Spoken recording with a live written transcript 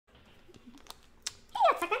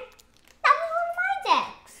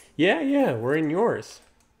Yeah, we're in yours.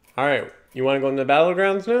 All right, you want to go in the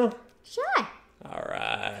battlegrounds now? Sure. All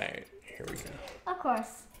right, here we go. Of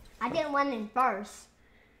course. I did one in first.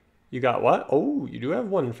 You got what? Oh, you do have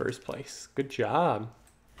one in first place. Good job.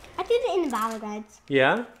 I did it in the battlegrounds.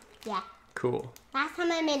 Yeah? Yeah. Cool. Last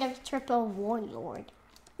time I made a triple warlord.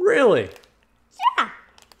 Really? Yeah.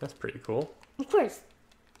 That's pretty cool. Of course.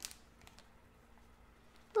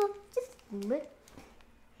 Well, just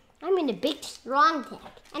I'm in a big strong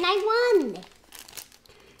deck, and I won.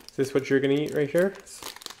 Is this what you're going to eat right here?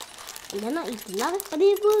 And then I'll eat another, but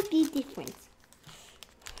it will be different.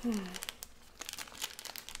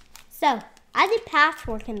 So, I did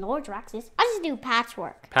patchwork in Lord Roxas. I just do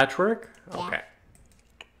patchwork. Patchwork? Yeah. Okay.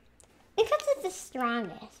 Because it's the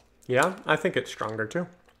strongest. Yeah, I think it's stronger too.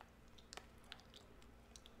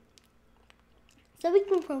 So we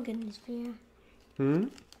can program this video. Hmm?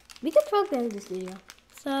 We can program this video.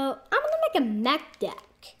 So, I'm going to make a mech deck.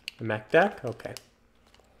 A mech deck? Okay.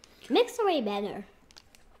 Mechs are way better.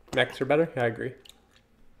 Mechs are better? Yeah, I agree.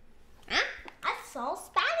 Huh? I saw a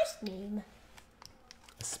Spanish name.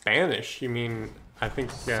 Spanish? You mean, I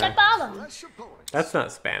think... The bottom. That's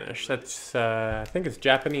not Spanish. That's, I think it's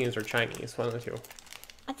Japanese or Chinese. One of the two.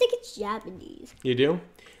 I think it's Japanese. You do?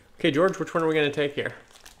 Okay, George, which one are we going to take here?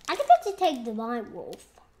 I think I should take the Divine Wolf.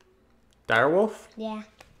 Direwolf? Yeah.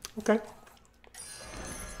 Okay.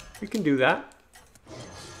 We can do that.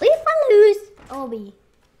 But if I lose, I'll be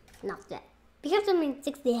not dead. Because I'm in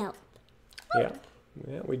 60 health. Yeah.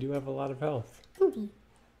 Yeah, we do have a lot of health. Okay.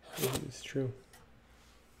 It's true.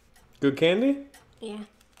 Good candy? Yeah.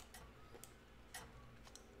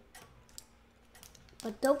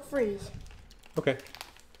 But don't freeze. Okay.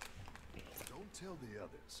 Don't tell the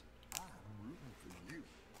others. I'm rooting for you.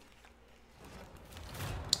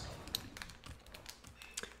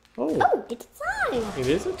 Oh, Oh, it's a tie. it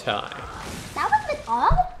is a tie. That wasn't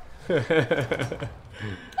all. Hey,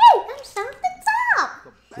 I'm still at the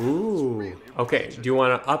top. Ooh. Okay, do you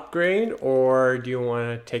want to upgrade or do you want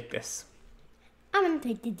to take this? I'm going to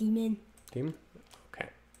take the demon. Team? Okay.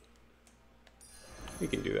 We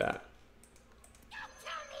can do that. Don't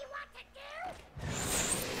tell me what to do.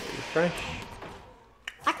 Refresh.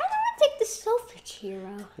 I kind of want to take the selfish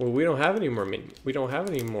hero. Well, we don't have any more we don't have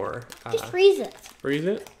any more. Just freeze it. Freeze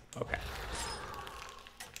it? Okay.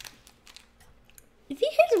 If he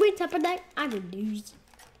hits a weird type of deck, I would lose.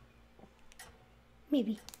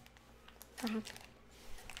 Maybe. Perhaps.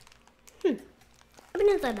 I mean,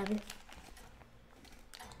 that's 11.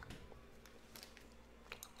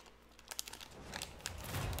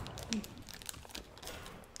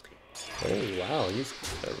 Oh, wow. These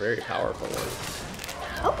are very powerful ones.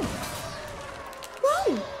 Oh.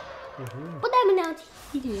 Whoa. What that mean out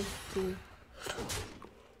here?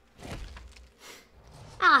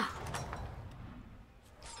 Ah.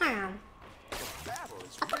 Hang on.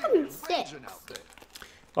 I thought I'm in 6.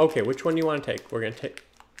 Okay, which one do you want to take? We're going to take...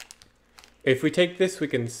 If we take this, we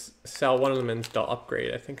can sell one of them and still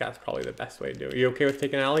upgrade. I think that's probably the best way to do it. You okay with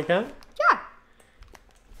taking Alley Cat? Sure.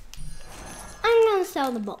 I'm gonna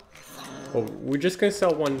sell the book. Well, we're just going to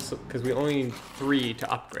sell one because we only need 3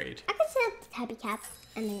 to upgrade. I can sell the tabby cat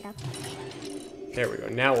and then go. There we go.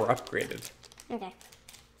 Now we're upgraded. Okay.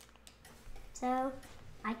 So,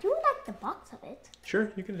 I do like the box of it. Sure,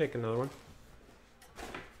 you can take another one.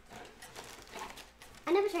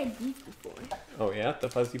 I never tried these before. Oh yeah, the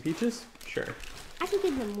fuzzy peaches? Sure. I can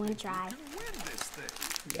give them one try. Yeah,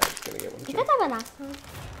 I'm just gonna get one You too. guys have a last one?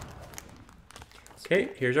 Okay,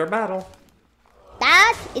 here's our battle.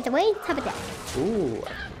 That is a way to deck. Ooh.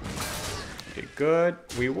 Did good.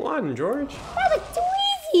 We won, George. That was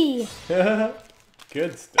too easy.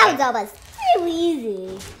 Good That stuff. was almost too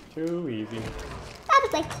easy. Too easy. That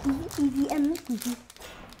was like easy and easy.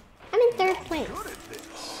 I'm in 3rd place.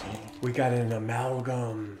 We got an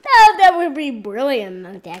amalgam. Oh, that would be brilliant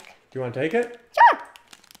on deck. Do you want to take it? Sure.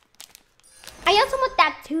 I also want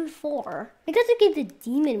that 2-4 because it gives the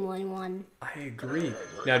demon 1-1. I agree.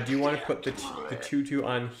 Now, do you want to put the 2-2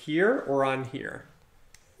 on here or on here?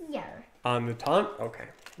 Yeah. On the taunt? Okay,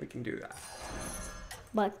 we can do that.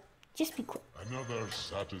 But just be quick. Another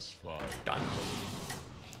satisfied. Done.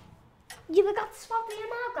 You forgot to swap the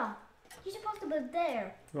amalgam. You're supposed to live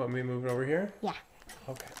there. You want me to move it over here? Yeah.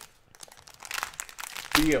 Okay.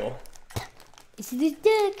 Deal. This is the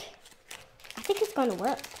deck. I think it's gonna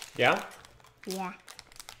work. Yeah? Yeah.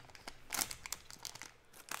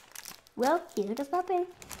 Well, here's the stuffing.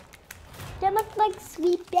 They look like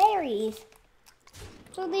sweet berries.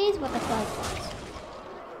 So these were the first ones.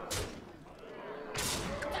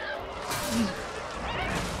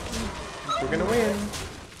 We're gonna win.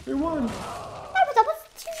 We won. That was almost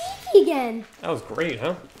too easy again. That was great,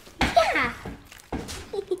 huh?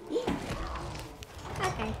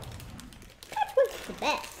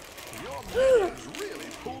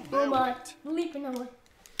 Oh my, leaping away.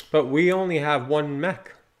 But we only have one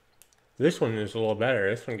mech. This one is a little better.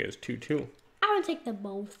 This one gives 2-2. I want to take them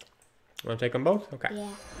both. Want to take them both? Okay. Yeah.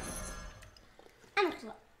 I'm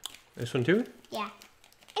slow. This one too? Yeah.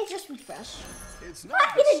 It's just refresh. It's I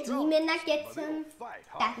not get the a strong, demon that gets but they'll him. fight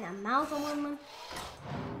hard. Back in the mouth of woman.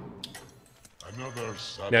 Another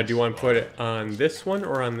Now, do you want to put it on this one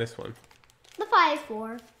or on this one? The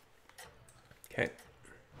 5-4. Okay.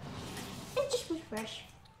 It's just refresh.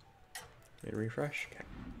 And refresh. Okay.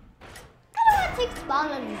 I don't want to take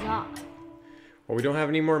spawn on the off. Well, we don't have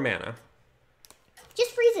any more mana.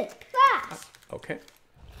 Just freeze it. Fast. Okay.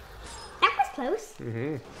 That was close.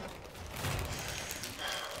 Mm-hmm.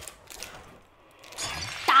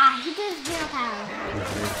 Ah, he does 0 power.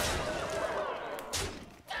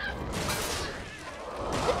 I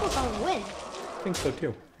think we're gonna win. I think so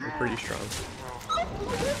too. We're pretty strong.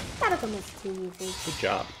 That'll come as too easy. Good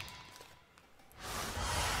job.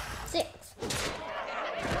 6.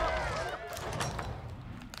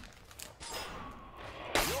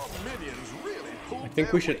 Your minions really pulled I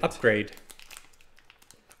think we should upgrade.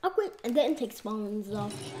 Upgrade and then take spawns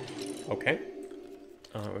off. Okay.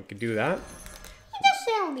 We could do that. You just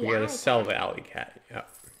sell the We gotta eye sell the alley cat. Yep.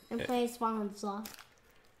 and play spawns off.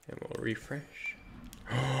 And we'll refresh.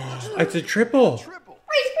 It's a triple. triple.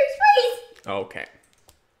 Freeze, freeze, freeze! Okay.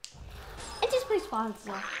 And just play spawns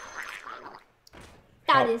off.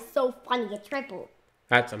 That Oh. is so funny, a triple.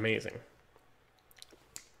 That's amazing.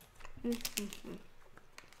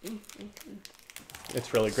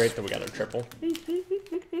 It's really great that we got a triple.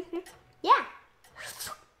 Yeah.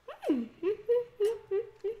 Do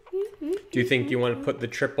you think you want to put the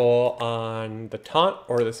triple on the taunt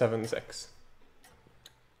or the 7/6?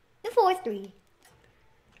 The 4-3.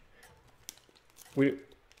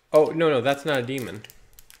 Oh no, that's not a demon.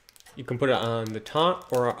 You can put it on the taunt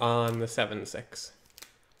or on the 7/6.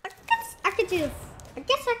 I guess I could do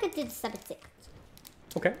the 7-6.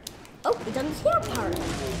 Okay. Oh, we done the heal part.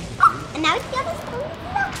 Oh, and now it's the other side.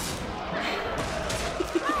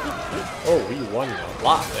 Oh, we won a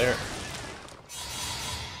lot there.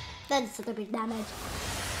 That is such a big damage.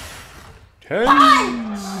 10.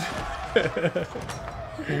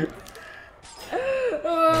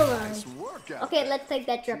 Oh my. Nice work out Okay, there. let's take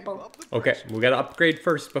that Keep triple. up the Okay, pressure. we gotta upgrade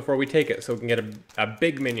first before we take it so we can get a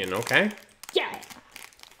big minion, okay? Yeah.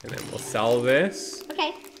 And then we'll sell this.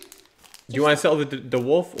 Okay. Do you want to sell the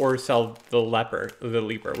wolf or sell the leaper?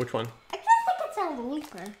 Which one? I guess I could sell the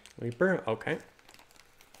leaper. Leaper? Okay.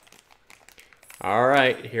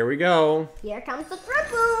 Alright, here we go. Here comes the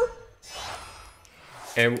triple.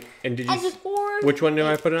 And did I you... just scored. Which one do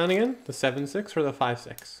I put it on again? The 7/6 or the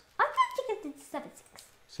 5/6? I think I did 7-6.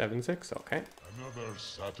 7/6, okay. Another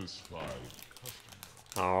satisfied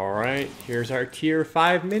customer. Alright, here's our tier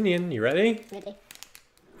 5 minion. You ready? Ready?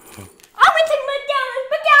 I'm gonna take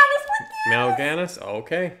Mal'Ganis. Mal'Ganis?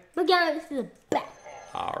 Okay. Mal'Ganis is the best.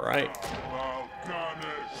 Alright.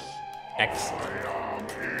 Excellent.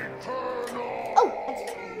 Oh, I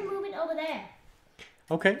just want to move it over there.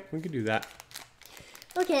 Okay, we could do that.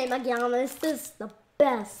 Okay, Mal'Ganis, this is the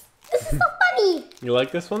best. This is so funny. You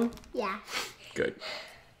like this one? Yeah, Good.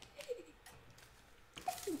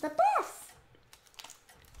 this is the best.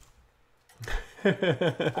 Oh,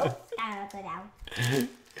 upside down.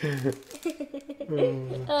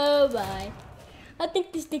 Oh my. I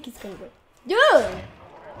think this thing is gonna work. Dude!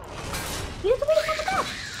 You have to wait for the bell.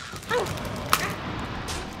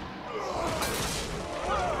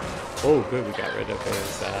 Oh, good, we got rid of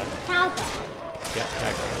his, Cowbell. yeah,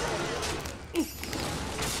 tagger.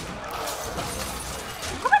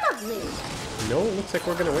 How about not blue? No, it looks like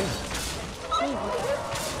we're gonna win.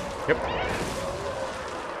 Yep.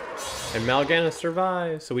 And Mal'Ganis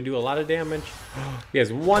survives, so we do a lot of damage. He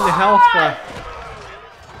has 1 health left.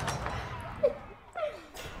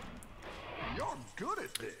 You're good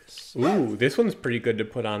at this. Ooh, this one's pretty good to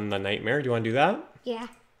put on the Nightmare. Do you want to do that? Yeah.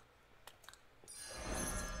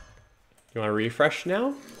 You want to refresh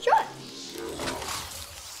now? Sure.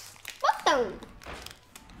 What the?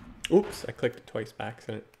 Oops, I clicked it twice by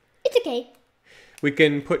accident. It's okay. We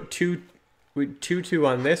can put 2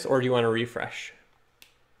 on this, or do you want to refresh?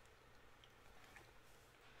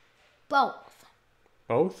 Both.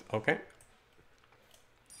 Both? Okay.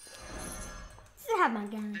 Still have my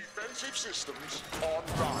gun. Defensive systems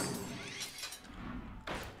online.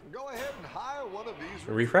 Go ahead and hire one of these.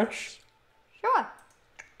 Refresh? Sure.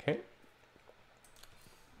 Okay.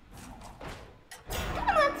 I'm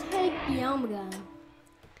gonna take the armor gun.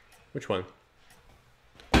 Which one?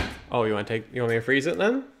 Oh, you want me to freeze it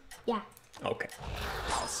then? Yeah. Okay.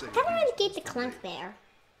 I'll say How do I get the clank there?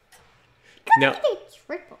 Now, They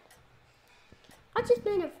triple. I just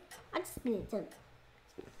made it simple.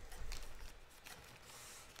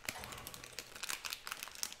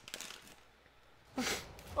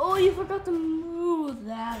 Oh, you forgot to move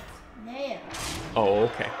that there. Oh,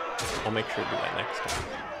 okay. I'll make sure to do that next time.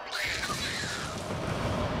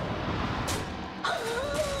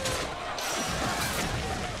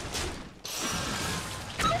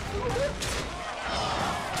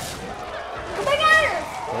 Oh my god!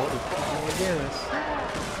 Oh, Mal'Ganis.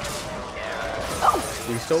 Oh,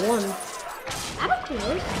 We still won. that was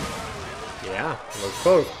close. Yeah, it was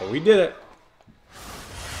close, but we did it.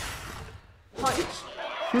 Punch.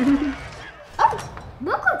 Oh,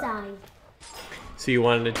 Moko died. So you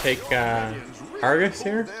wanted to take Argus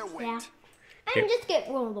here? Yeah. Okay. And just get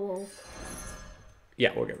rid of the wolf.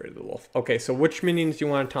 Yeah, we'll get rid of the wolf. Okay, so which minions do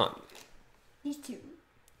you want to taunt? These two.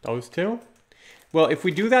 Those two? Well, if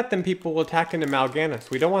we do that, then people will attack into Mal'Ganis.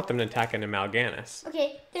 We don't want them to attack into Mal'Ganis.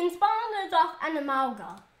 Okay, then spawn is off and the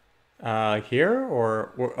Malga. Here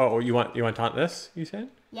or oh, you want to taunt this? You said?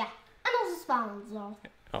 Yeah. And also spawn is off.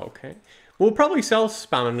 Okay. We'll probably sell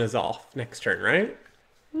Spawn is off next turn, right?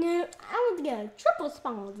 No, I want to get a triple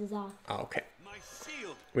spawn is off. Okay.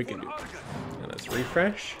 We can do that. Now let's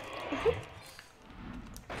refresh.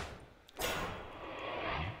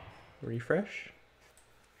 Refresh.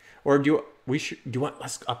 Or do you want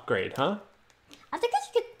let's upgrade, huh? I think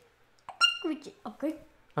we should upgrade.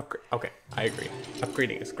 Upgrade. Okay, I agree.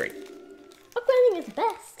 Upgrading is great. Upgrading is the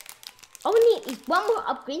best. All we need is one more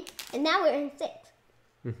upgrade, and now we're in 6.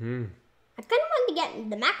 Mm-hmm. I kind of want to get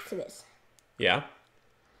the Maximus. Yeah?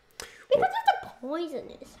 Because it's a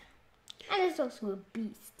poisonous. And it's also a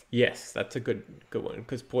beast. Yes, that's a good one,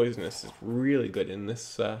 because Poisonous is really good in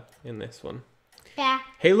this one. Yeah.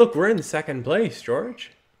 Hey, look, we're in second place,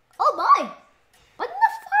 George. Oh boy! Wasn't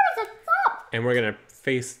as far as I thought. And we're gonna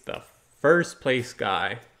face the first place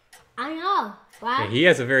guy. I know, right? Yeah, he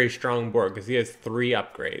has a very strong board because he has 3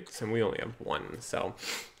 upgrades and we only have 1, so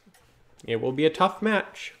it will be a tough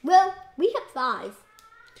match. Well, we have 5.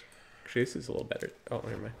 Actually, this is a little better. Oh,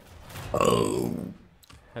 never mind. Oh,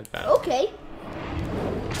 that's bad. Okay.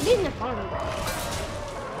 I'm getting the farm.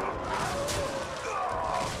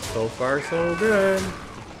 So far, so good.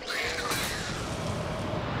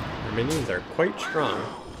 Our minions are quite strong.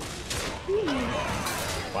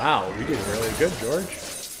 Wow, we did really good, George.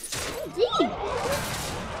 Indeed.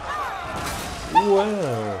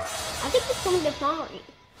 Wow. I think it's going to farm.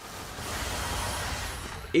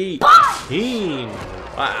 18.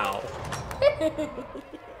 Wow.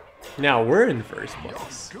 Now we're in first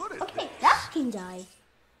place. Okay, that can die.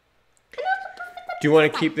 Do you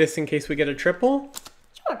want to keep this in case we get a triple?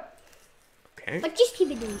 Sure. Okay. But just keep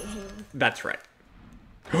it in your hand. That's right.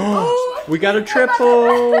 We got a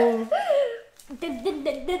triple!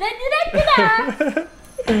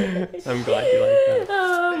 I'm glad you like that.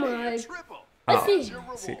 Oh my. Let's see.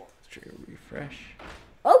 Let's see. Let's try to refresh.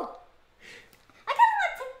 Oh. I kind of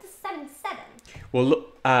want to take the 7-7. Well,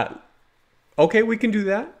 look. Okay, we can do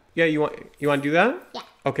that. Yeah, you want to do that? Yeah.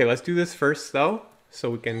 Okay, let's do this first though, so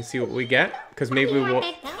we can see what we get. Because maybe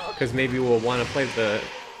we'll want to play the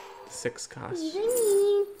 6 cost.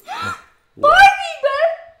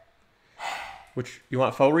 Which you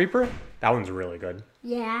want Foe Reaper? That one's really good.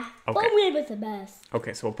 Yeah. Okay. Foe Reaper's the best.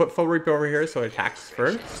 Okay, so we'll put Foe Reaper over here so it attacks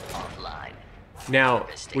first. Now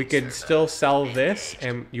we could still sell this,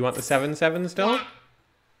 and you want the 7/7 still? Yeah.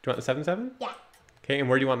 Do you want the 7/7? Yeah. Okay, and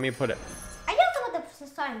where do you want me to put it? I also want the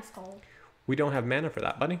Science Skull. We don't have mana for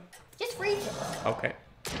that, buddy. Just freeze it. Okay.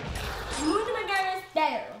 Move the Mal'Ganis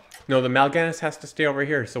there. No, the Mal'Ganis has to stay over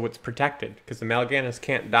here so it's protected, because the Mal'Ganis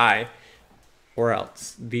can't die, or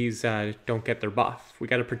else these don't get their buff. We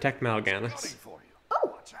gotta protect Mal'Ganis.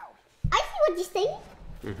 Oh, I see what you're saying.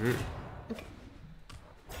 Mm-hmm. Okay.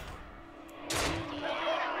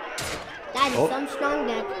 That is some strong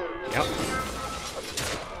deck. Yep.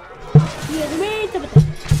 Yeah, wait a minute.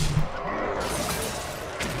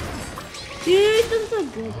 Dude, this is so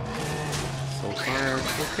good. So far,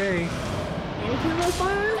 it's okay. And it's so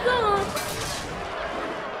far as gone.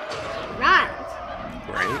 Right.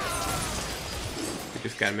 Right. We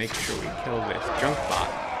just gotta make sure we kill this junk bot.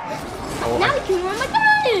 Oh, Now we can run my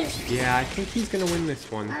guys. yeah, I think he's gonna win this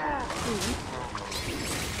one.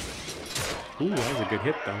 Ooh, that was a good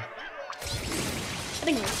hit though.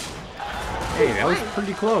 Hey, that was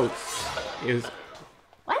pretty close. Why did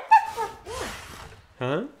that have 4?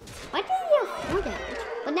 Huh? Why did he have 4 damage?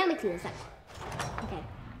 But now it's in a second. Okay.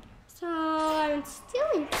 So I'm still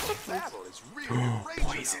in second.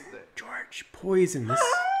 Poison, George. Poison. This.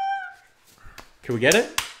 Can we get it?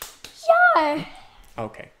 Sure.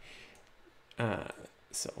 Okay.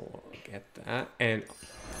 So we'll get that, and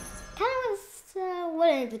Kind of So what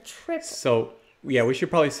is the triple? So, yeah, we should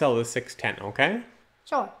probably sell the 610, okay?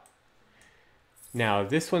 Sure. Now,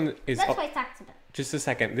 this one is... That's why tax about. Just a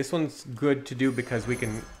second. This one's good to do because we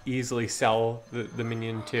can easily sell the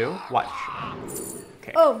minion too. Watch.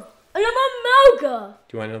 Okay. Oh, another Amalga.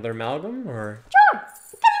 Do you want another amalgam or? Sure. I kind of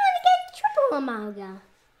want to get triple Amalga.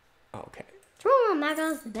 Okay. Triple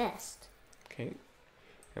Amalga is the best. Okay.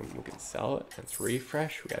 And we can sell it. Let's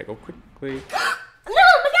refresh. We gotta go quickly. No,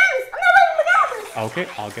 Magalis! Okay,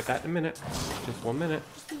 I'll get that in a minute. Just 1 minute.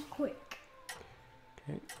 Be quick.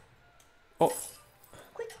 Okay. Oh.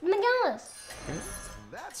 Quick, Magalis. Okay.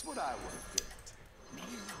 That's what I would have picked.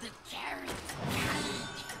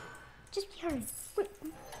 Just be hurry. Wait.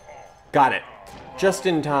 Got it. Just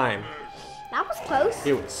in time. That was close.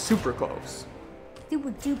 It was super close.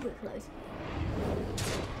 Super duper close.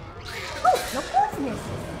 Oh, no closeness.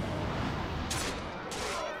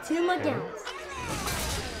 2 Magalis.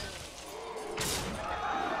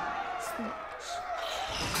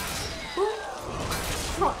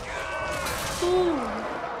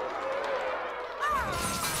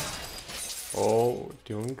 Oh,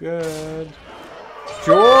 doing good.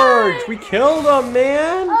 George, we killed him,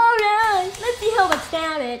 man. Oh no! Let's see how much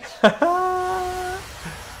damage.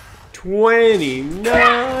 29.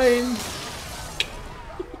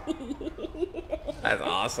 That's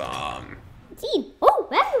awesome. Team. Oh,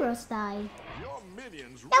 Vagros died. Your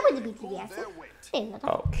minions That really would be pulled the their answer. weight. Hey, what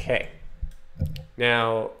the- Okay.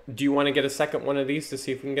 Now, do you want to get a second one of these to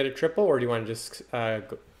see if we can get a triple, or do you want to just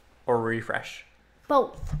go, or refresh?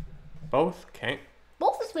 Both. Both? Okay.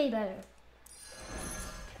 Both is way better.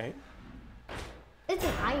 Okay. It's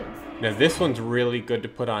an iron. Now, this one's really good to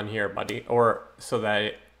put on here, buddy, or so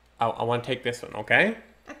that I want to take this one, okay?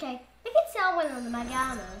 Okay. We can sell one of the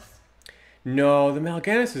Magamas. No, the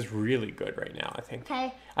Mal'Ganis is really good right now, I think.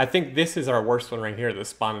 Okay. I think this is our worst one right here. The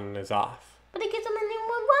spawning is off. But it gets them in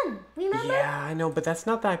 1-1. Remember? Yeah, I know, but that's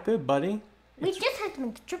not that good, buddy. We just had to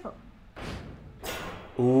make the triple.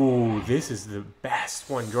 Ooh, this is the best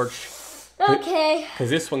one, George. Okay. Because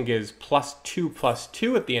this one gives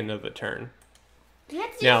 +2/+2 at the end of the turn. We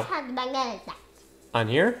have to Now- just have the Magamas back. On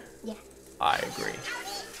here? Yeah. I agree.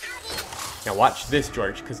 Now watch this,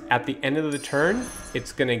 George, because at the end of the turn,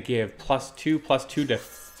 it's going to give +2/+2 to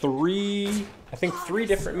 3, I think 3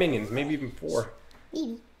 different minions, maybe even 4.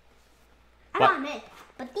 Maybe. I What? don't admit,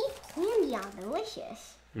 but these candy are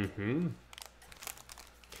delicious. Mm-hmm.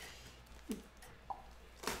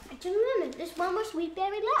 I just remember there's one more sweet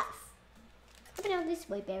berry left. I know these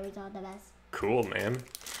sweet berries are the best. Cool, man.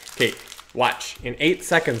 Okay, watch. In 8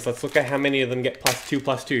 seconds, let's look at how many of them get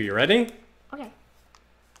 +2/+2. You ready? Okay.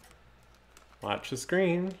 Watch the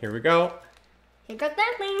screen. Here we go. Here goes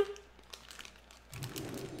that thing.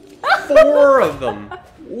 4 of them.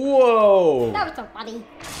 Whoa. That was so funny.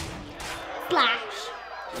 Splash.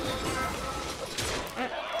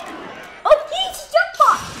 Oh, he's jump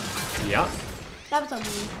bot. Yeah. That was so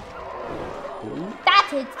mean. Ooh,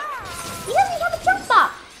 That's it. He doesn't have a jump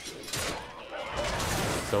bot.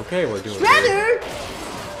 it's okay. We're doing good. Shredder.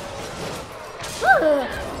 Ugh.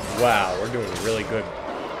 Wow, we're doing really good,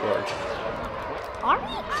 George. Are we?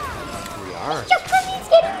 We are. Just because he's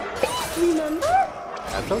getting beat, remember?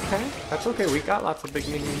 That's okay. That's okay. We got lots of big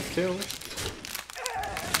minions too.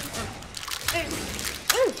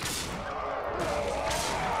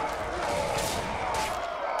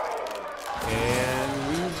 And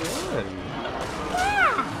we won.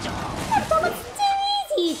 Yeah. That's so much too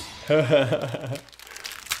easy.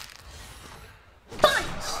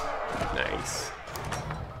 Punch. Nice.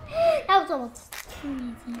 That was almost too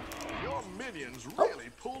easy. Your minions really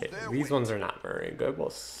pulled Okay, their these weight. ones are not very good. We'll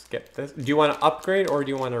skip this. Do you want to upgrade or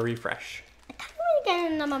do you want to refresh? I kind of want to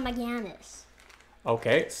get another Maganis.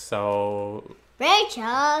 Okay, so Rachel,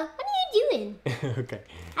 what are you doing? okay.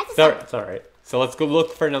 I just It's all right. So let's go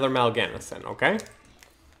look for another Mal'Ganis then, okay?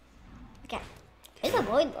 Okay. It's a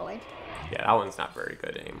Void Lord. Yeah, that one's not very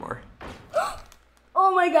good anymore.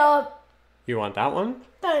 Oh my god. You want that one?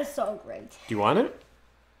 That is so great. Do you want it?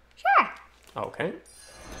 Sure. Okay.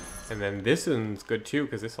 And then this one's good too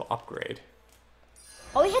because this will upgrade.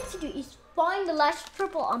 All we have to do is find the last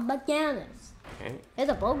triple on Maganis. Okay.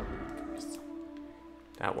 It's a Void.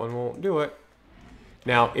 That one won't do it.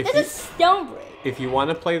 Now, It's a Stone Break. if you want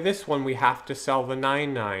to play this one, we have to sell the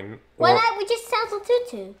 9/9. Why not we just sell the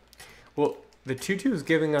Tutu? Well, the 2/2 is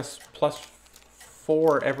giving us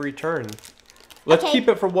 +4 every turn. Let's Okay. keep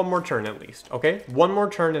it for one more turn at least, okay? One more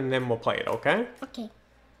turn and then we'll play it, okay? Okay.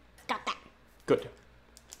 Got that. Good.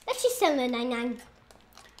 Let's just sell the 9-9.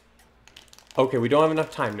 Okay, we don't have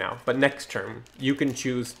enough time now, but next turn, you can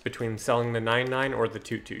choose between selling the 9/9 or the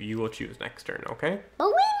 2/2. You will choose next turn, okay? But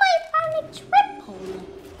we might find a triple. triple.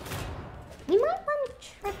 We might want a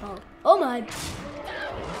triple. Oh my.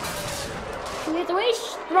 We're way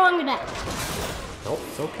stronger than that. Nope,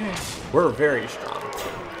 it's okay. We're very strong.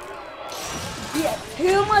 Yeah,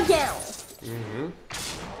 2 more down. Mm-hmm.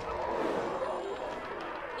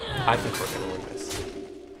 I think we're gonna win this.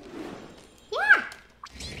 Yeah.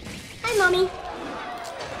 Hi, Mommy.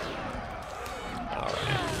 Alright.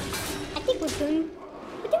 I think we're doing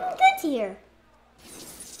good here.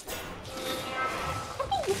 I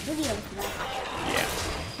think this video is best. Yeah.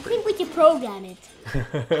 I think we should program it.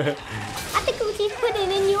 I think we should put it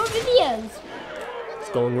in your videos. It's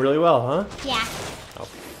going really well, huh? Yeah.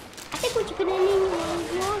 Okay. I think we should put it in your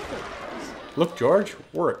videos. Look, George,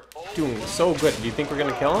 we're doing so good. Do you think we're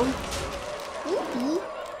gonna kill him? Maybe.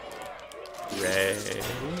 Ready?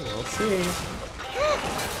 We'll see.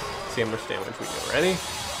 See how much damage we do. Ready?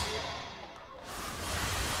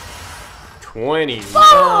 29.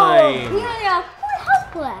 Yeah, full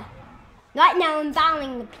health left. Right now I'm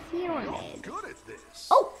battling the pyramid. Good at this.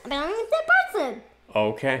 Oh, I'm battling with that person.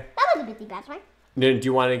 Okay. That was a bit bad, right? Then do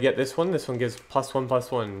you want to get this one? This one gives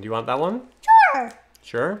 +1/+1. Do you want that one? Sure.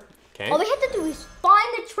 Sure. Okay. All we have to do is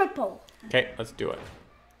find the triple. Okay, let's do it.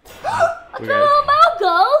 A We triple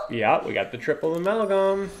Malgo. Yeah, we got the triple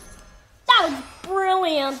amalgam. That was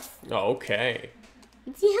brilliant. Okay.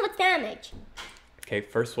 Let's see how much damage. Okay,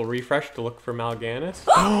 first we'll refresh to look for Mal'Ganis.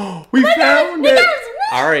 We found it!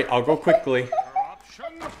 Alright, I'll go quickly.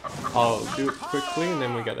 I'll do it quickly and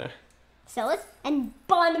then we gotta... Sell it and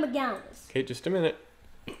bind them again. Okay, just a minute.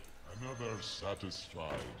 Another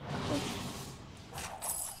satisfied.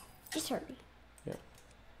 Just hurry. Yeah.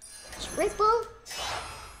 Triple.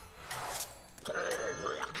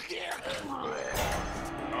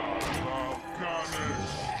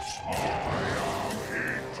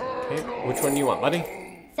 Okay, which one do you want, buddy?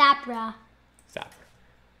 Zapra. Zapper.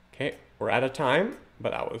 Okay, we're out of time,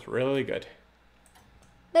 but that was really good.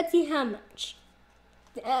 Let's see how much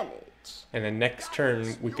damage. And then next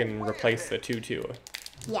turn, we can replace the 2/2.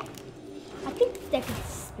 Yeah. I think the second's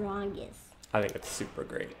strongest. I think it's super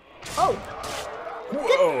great. Oh,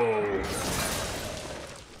 Whoa!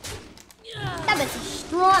 that was a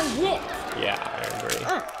strong hit. Yeah, I agree.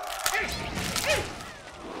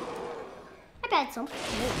 I got some.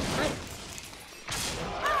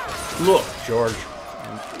 Look, George.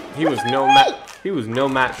 He was no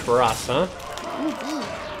match for us, huh? Indeed.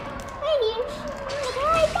 Radiance. Look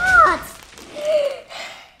what I got.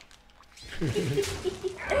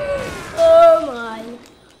 Oh my.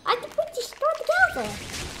 I think we just start the castle.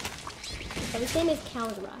 So the same as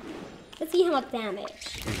Caldera. Let's see how much damage.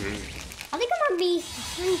 I think I'm gonna be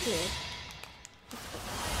 100.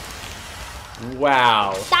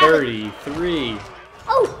 Wow, That was- 33.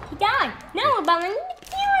 Oh, he died. Now we're building the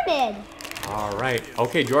pyramid. All right.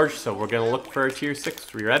 Okay, George, so we're going to look for a tier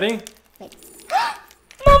 6. We ready? Thanks.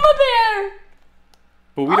 Mama Bear!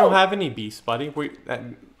 But we don't have any beasts, buddy. Hey, wait a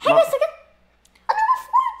second. Another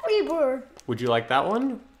Fort Reaper. Would you like that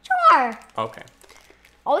one? Sure. Okay.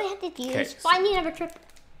 All we have to do Okay, is find the other trip.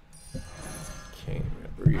 Okay.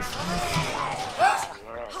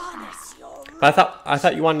 I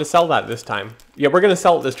thought you wanted to sell that this time. Yeah, we're going to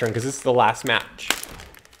sell it this turn because this is the last match.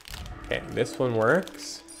 Okay, this one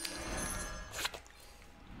works.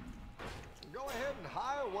 Go ahead and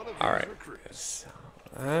hire one of these All right. recruits. Sell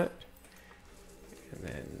that. And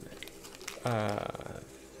then,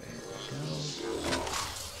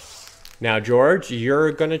 now, George,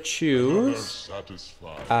 you're gonna choose.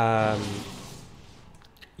 Satisfied.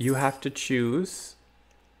 You have to choose.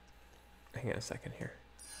 Hang on a second here.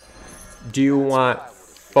 Do you want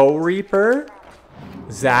Faux Reaper,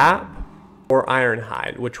 Zap, or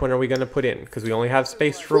Ironhide? Which one are we gonna put in? Because we only have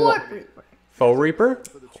space for Fort one. Reaper. Faux Reaper.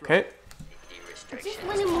 Okay. I just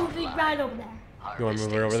want to move it right over there. You want to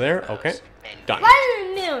move it over there? Okay. Done. Right in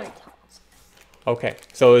the middle. Okay.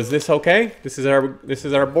 So is this okay? This is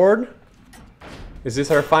our board. Is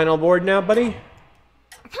this our final board now, buddy?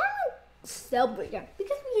 I kind of celebrate that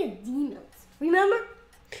because we had demons. Remember?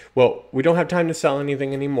 Well, we don't have time to sell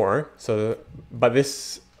anything anymore. So, but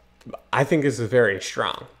this, I think, is very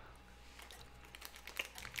strong.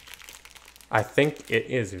 I think it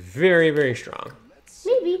is very, very strong.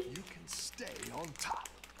 Maybe. You can stay on top.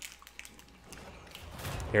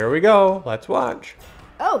 Here we go. Let's watch.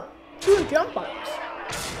 Oh, 2 jump bumps.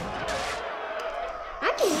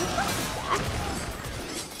 I can use that.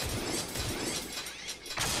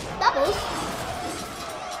 Doubles.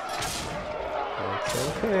 That's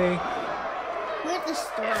okay. We're the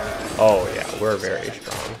storm. Oh yeah, we're very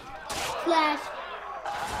strong. Flash.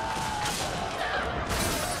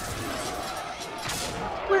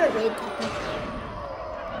 We're a raid people.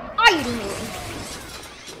 Are you doing?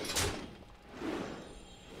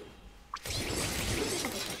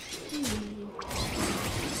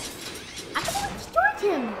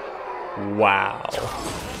 Wow.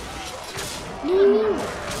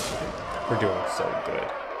 We're doing so good.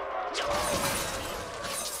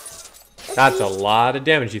 That's a lot of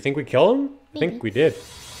damage. You think we kill him? I think we did.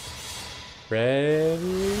 Ready?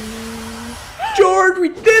 George, we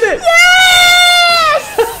did it!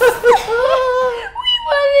 Yes! We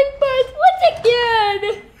won it first once again!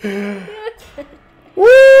 Woo!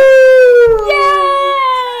 Yeah!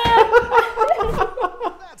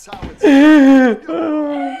 That's how it's inspiration.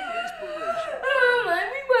 Oh my,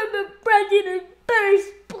 we won the president in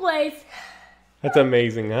first place. That's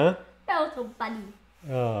amazing, huh? That was so funny.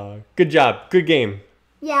 Oh, good job. Good game.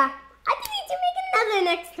 Yeah, I think we need to make another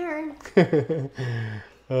next turn.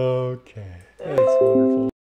 Okay. That's wonderful.